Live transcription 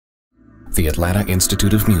The Atlanta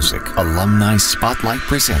Institute of Music Alumni Spotlight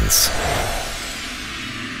presents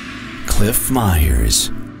Cliff Myers.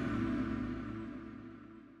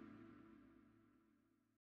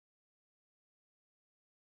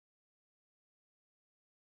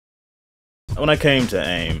 When I came to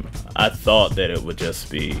AIM, I thought that it would just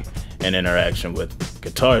be an interaction with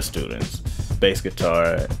guitar students, bass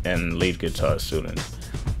guitar and lead guitar students.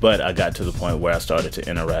 But I got to the point where I started to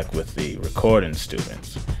interact with the recording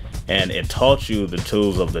students. And it taught you the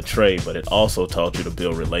tools of the trade, but it also taught you to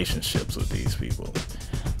build relationships with these people.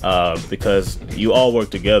 Because you all work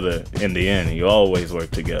together in the end, you always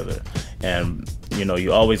work together. And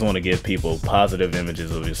you always want to give people positive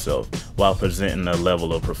images of yourself while presenting a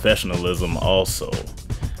level of professionalism also.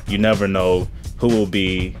 You never know who will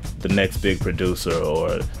be the next big producer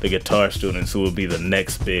or the guitar students who will be the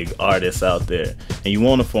next big artists out there. And you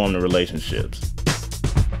want to form the relationships.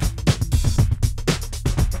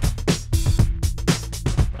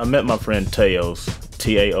 I met my friend Teos,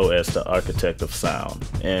 T-A-O-S, the architect of sound,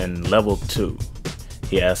 in level 2.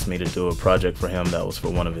 He asked me to do a project for him that was for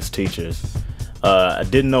one of his teachers. I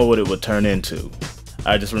didn't know what it would turn into.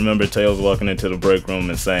 I just remember Teos walking into the break room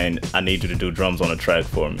and saying, "I need you to do drums on a track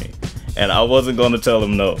for me." And I wasn't going to tell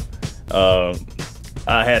him no.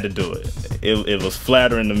 I had to do it. It was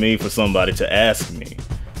flattering to me for somebody to ask me.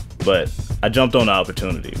 But I jumped on the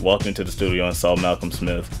opportunity, walked into the studio and saw Malcolm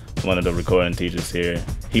Smith, one of the recording teachers here.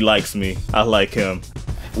 He likes me, I like him.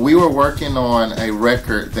 We were working on a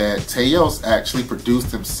record that Teos actually produced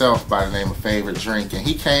himself by the name of Favorite Drink, and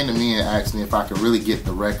he came to me and asked me if I could really get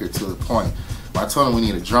the record to the point. I told him we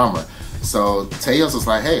need a drummer. So Teos was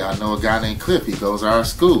like, "Hey, I know a guy named Cliff. He goes to our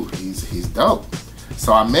school. He's dope."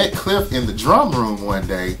 So I met Cliff in the drum room one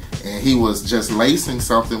day, and he was just lacing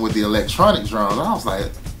something with the electronic drums. I was like,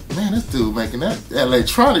 "Man, this dude making that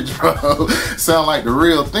electronic drum sound like the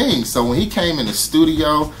real thing." So when he came in the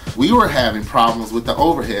studio, we were having problems with the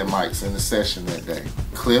overhead mics in the session that day.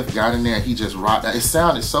 Cliff got in there and he just rocked. It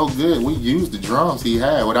sounded so good. We used the drums he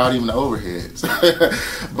had without even the overheads.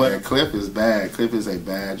 But Cliff is bad. Cliff is a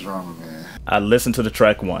bad drummer, man. I listened to the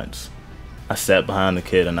track once. I sat behind the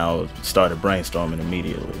kid and I started brainstorming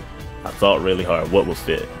immediately. I thought really hard what would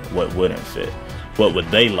fit, what wouldn't fit, what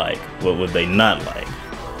would they like, what would they not like.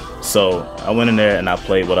 So I went in there and I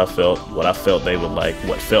played what I felt they would like,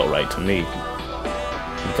 what felt right to me.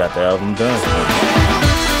 We got the album done.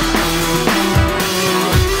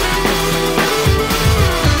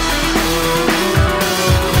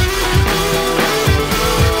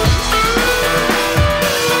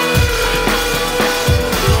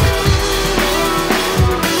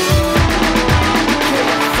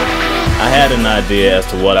 I had an idea as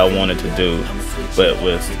to what I wanted to do, but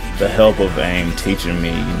with the help of AIM teaching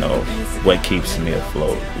me, what keeps me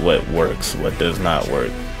afloat, what works, what does not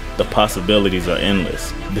work. The possibilities are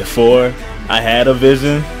endless. Before, I had a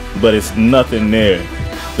vision, but it's nothing near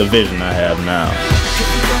the vision I have now.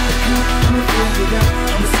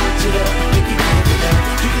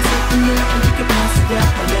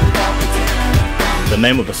 The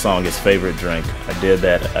name of the song is Favorite Drink. I did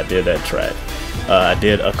that track. I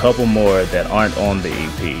did a couple more that aren't on the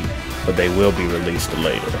EP, but they will be released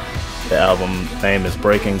later. The album name is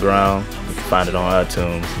Breaking Ground. You can find it on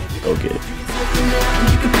iTunes. Go get it.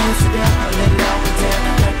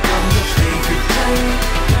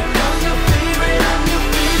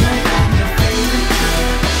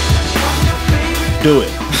 Do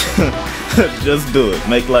it. Just do it.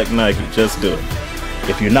 Make like Nike. Just do it.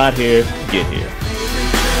 If you're not here, get here.